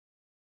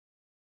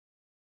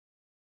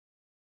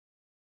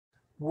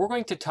We're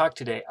going to talk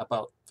today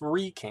about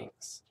three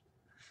kings.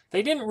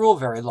 They didn't rule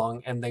very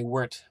long and they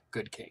weren't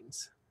good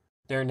kings.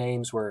 Their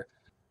names were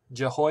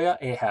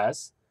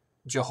Jehoahaz,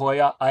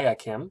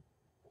 Jehoiakim,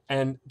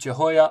 and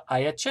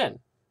Jehoiachin,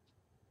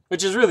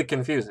 which is really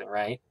confusing,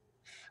 right?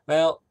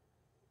 Well,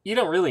 you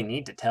don't really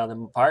need to tell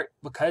them apart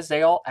because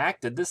they all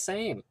acted the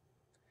same.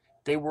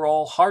 They were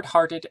all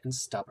hard-hearted and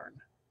stubborn.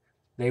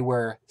 They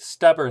were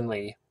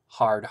stubbornly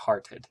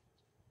hard-hearted.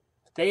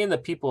 They and the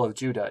people of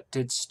Judah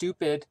did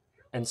stupid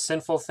and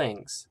sinful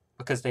things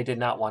because they did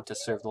not want to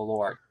serve the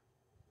Lord.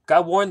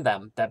 God warned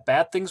them that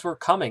bad things were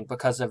coming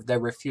because of their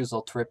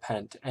refusal to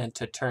repent and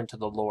to turn to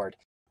the Lord,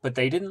 but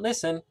they didn't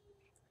listen.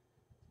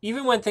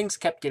 Even when things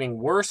kept getting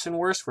worse and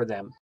worse for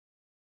them,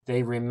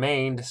 they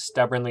remained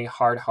stubbornly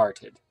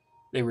hard-hearted.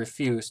 They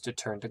refused to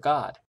turn to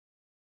God.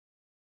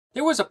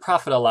 There was a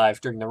prophet alive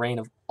during the reign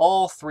of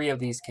all three of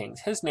these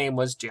kings. His name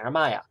was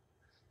Jeremiah.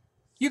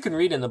 You can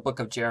read in the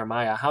book of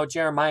Jeremiah how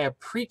Jeremiah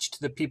preached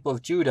to the people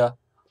of Judah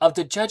of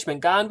the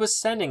judgment God was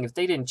sending if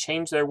they didn't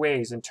change their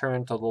ways and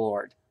turn to the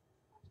Lord.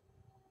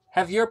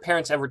 Have your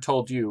parents ever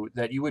told you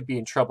that you would be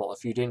in trouble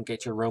if you didn't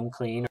get your room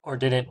clean or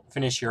didn't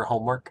finish your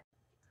homework?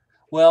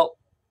 Well,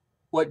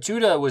 what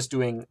Judah was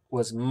doing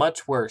was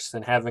much worse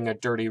than having a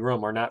dirty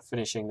room or not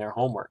finishing their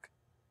homework.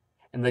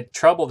 And the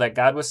trouble that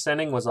God was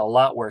sending was a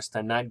lot worse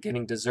than not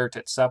getting dessert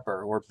at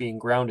supper or being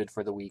grounded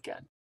for the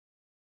weekend.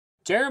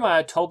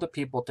 Jeremiah told the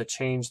people to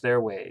change their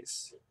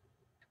ways.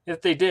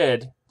 If they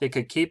did, they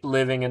could keep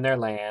living in their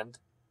land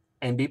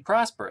and be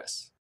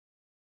prosperous.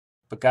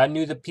 But God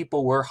knew the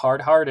people were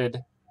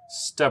hard-hearted,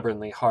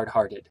 stubbornly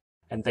hard-hearted,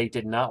 and they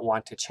did not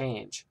want to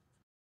change.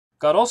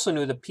 God also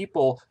knew the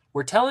people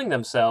were telling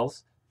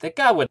themselves that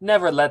God would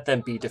never let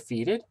them be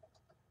defeated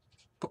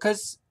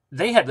because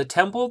they had the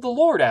temple of the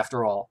Lord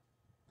after all.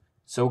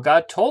 So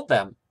God told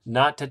them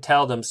not to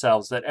tell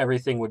themselves that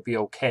everything would be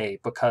okay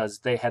because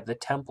they had the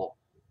temple.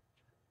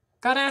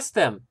 God asked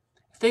them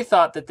if they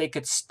thought that they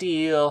could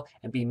steal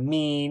and be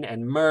mean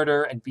and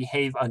murder and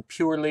behave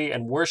impurely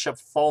and worship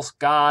false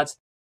gods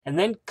and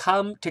then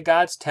come to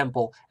God's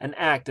temple and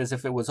act as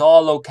if it was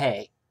all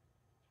okay.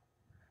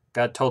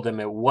 God told them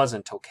it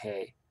wasn't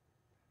okay.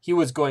 He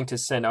was going to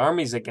send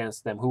armies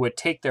against them who would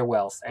take their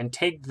wealth and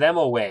take them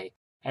away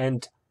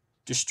and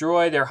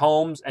destroy their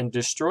homes and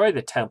destroy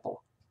the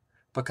temple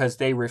because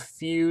they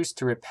refused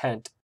to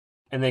repent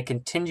and they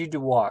continued to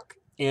walk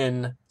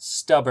in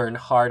stubborn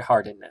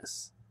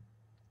hard-heartedness.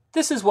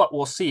 This is what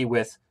we'll see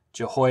with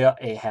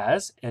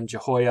Jehoahaz and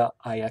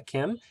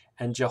Jehoiakim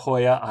and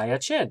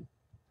Jehoiachin.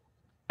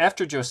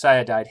 After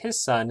Josiah died,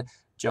 his son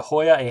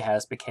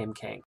Jehoahaz became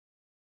king.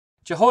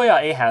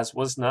 Jehoahaz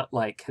was not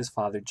like his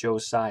father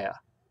Josiah.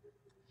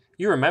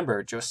 You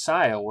remember,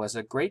 Josiah was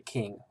a great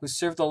king who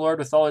served the Lord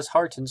with all his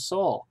heart and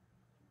soul.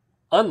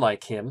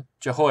 Unlike him,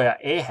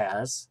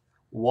 Jehoahaz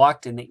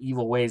walked in the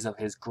evil ways of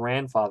his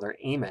grandfather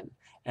Amon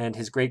and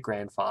his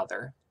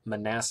great-grandfather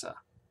Manasseh.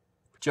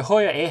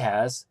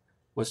 Jehoahaz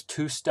was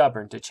too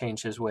stubborn to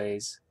change his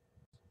ways.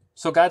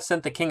 So God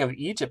sent the king of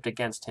Egypt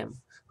against him,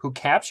 who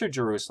captured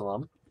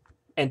Jerusalem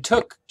and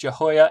took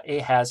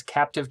Jehoahaz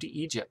captive to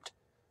Egypt,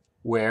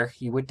 where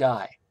he would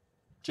die.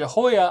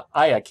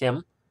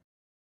 Jehoiakim,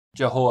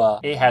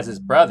 Jehoahaz's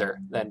brother,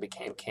 then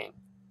became king.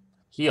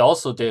 He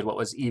also did what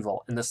was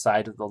evil in the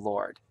sight of the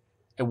Lord,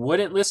 and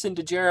wouldn't listen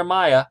to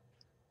Jeremiah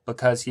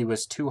because he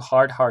was too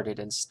hard-hearted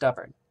and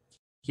stubborn.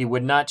 He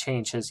would not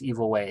change his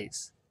evil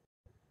ways.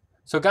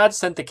 So God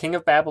sent the king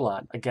of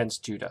Babylon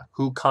against Judah,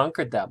 who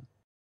conquered them.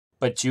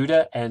 But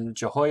Judah and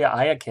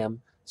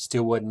Jehoiakim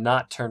still would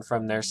not turn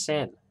from their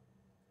sin.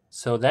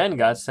 So then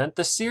God sent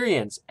the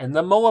Syrians and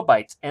the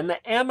Moabites and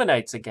the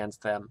Ammonites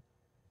against them.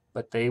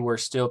 But they were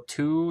still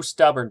too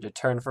stubborn to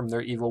turn from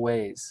their evil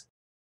ways.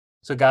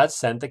 So God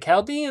sent the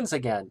Chaldeans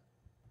again.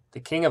 The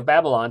king of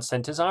Babylon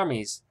sent his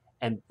armies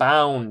and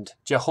bound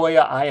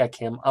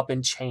Jehoiakim up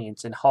in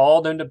chains and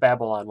hauled him to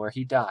Babylon, where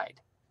he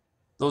died.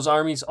 Those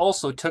armies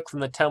also took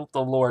from the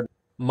temple of the Lord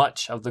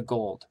much of the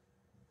gold.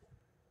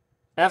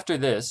 After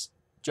this,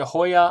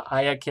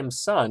 Jehoiakim's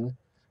son,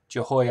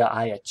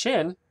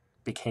 Jehoiachin,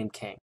 became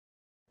king.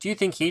 Do you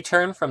think he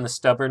turned from the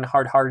stubborn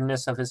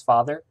hard-heartedness of his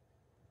father?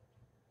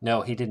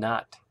 No, he did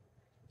not.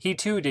 He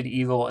too did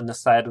evil in the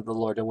sight of the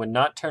Lord and would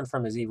not turn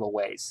from his evil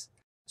ways.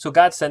 So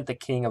God sent the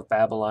king of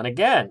Babylon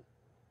again.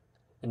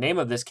 The name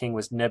of this king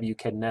was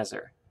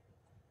Nebuchadnezzar.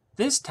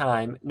 This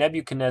time,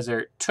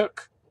 Nebuchadnezzar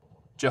took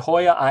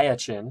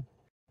Jehoiachin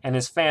and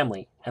his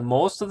family and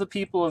most of the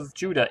people of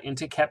Judah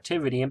into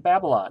captivity in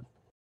Babylon.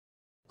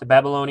 The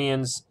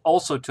Babylonians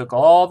also took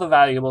all the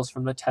valuables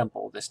from the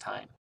temple this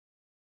time.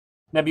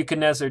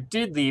 Nebuchadnezzar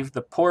did leave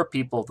the poor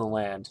people of the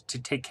land to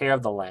take care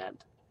of the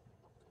land.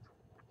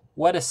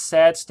 What a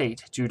sad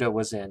state Judah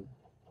was in.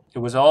 It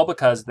was all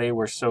because they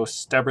were so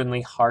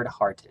stubbornly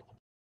hard-hearted.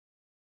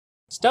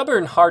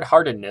 Stubborn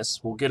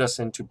hard-heartedness will get us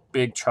into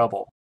big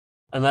trouble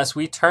unless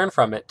we turn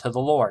from it to the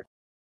Lord.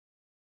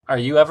 Are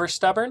you ever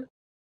stubborn?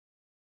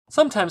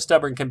 Sometimes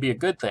stubborn can be a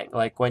good thing,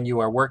 like when you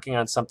are working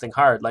on something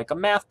hard, like a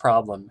math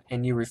problem,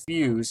 and you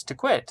refuse to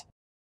quit.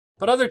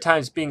 But other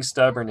times being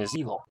stubborn is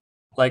evil,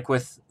 like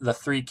with the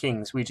 3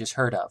 kings we just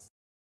heard of.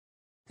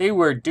 They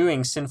were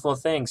doing sinful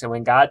things, and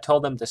when God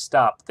told them to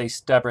stop, they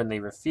stubbornly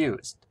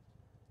refused.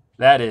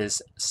 That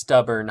is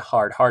stubborn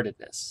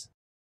hard-heartedness.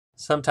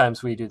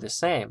 Sometimes we do the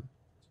same.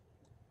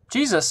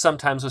 Jesus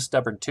sometimes was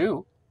stubborn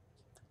too.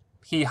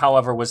 He,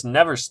 however, was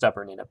never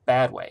stubborn in a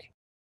bad way.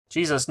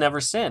 Jesus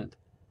never sinned.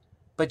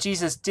 But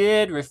Jesus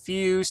did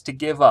refuse to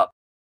give up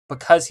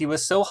because he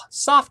was so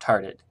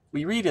soft-hearted.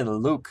 We read in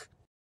Luke,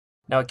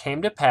 "Now it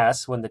came to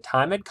pass, when the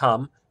time had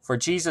come for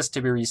Jesus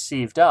to be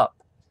received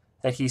up,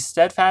 that he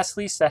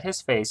steadfastly set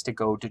his face to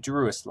go to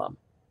Jerusalem."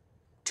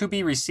 To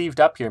be received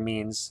up here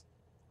means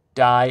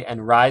die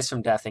and rise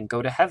from death and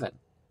go to heaven.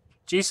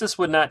 Jesus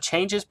would not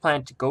change his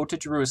plan to go to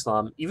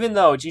Jerusalem, even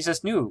though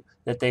Jesus knew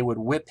that they would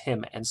whip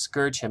him and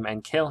scourge him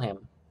and kill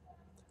him.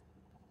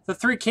 The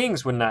 3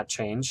 kings would not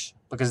change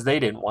because they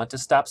didn't want to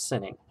stop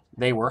sinning.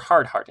 They were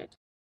hard-hearted.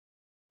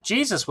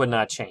 Jesus would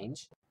not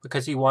change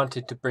because he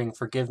wanted to bring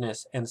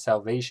forgiveness and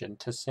salvation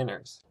to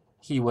sinners.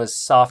 He was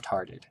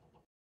soft-hearted.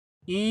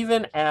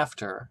 Even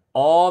after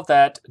all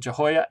that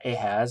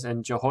Jehoahaz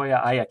and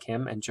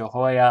Jehoiakim and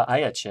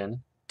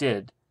Jehoiachin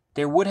did,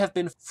 there would have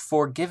been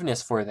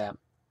forgiveness for them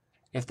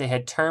if they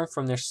had turned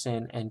from their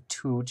sin and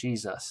to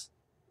Jesus.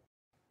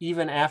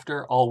 Even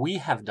after all we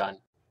have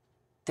done,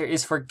 there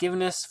is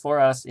forgiveness for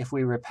us if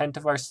we repent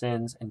of our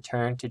sins and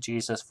turn to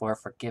Jesus for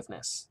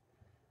forgiveness.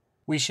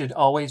 We should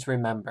always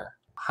remember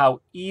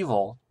how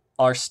evil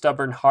our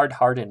stubborn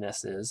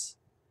hard-heartedness is,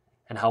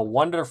 and how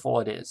wonderful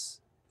it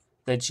is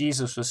that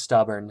Jesus was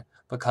stubborn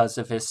because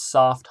of his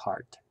soft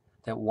heart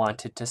that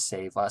wanted to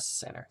save us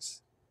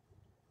sinners.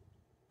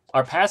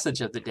 Our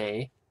passage of the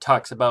day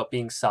talks about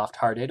being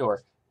soft-hearted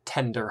or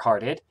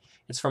tender-hearted.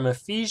 It's from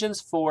Ephesians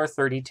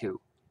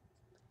 4:32.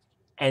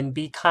 "And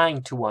be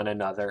kind to one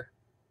another,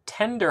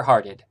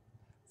 tender-hearted,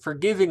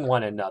 forgiving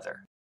one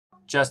another,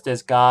 just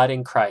as God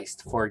in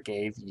Christ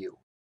forgave you."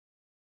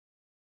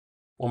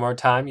 One more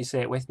time, you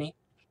say it with me.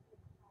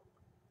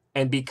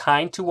 "And be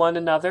kind to one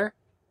another,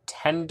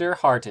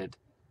 tender-hearted,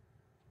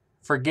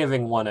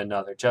 forgiving one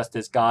another, just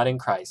as God in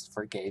Christ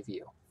forgave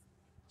you."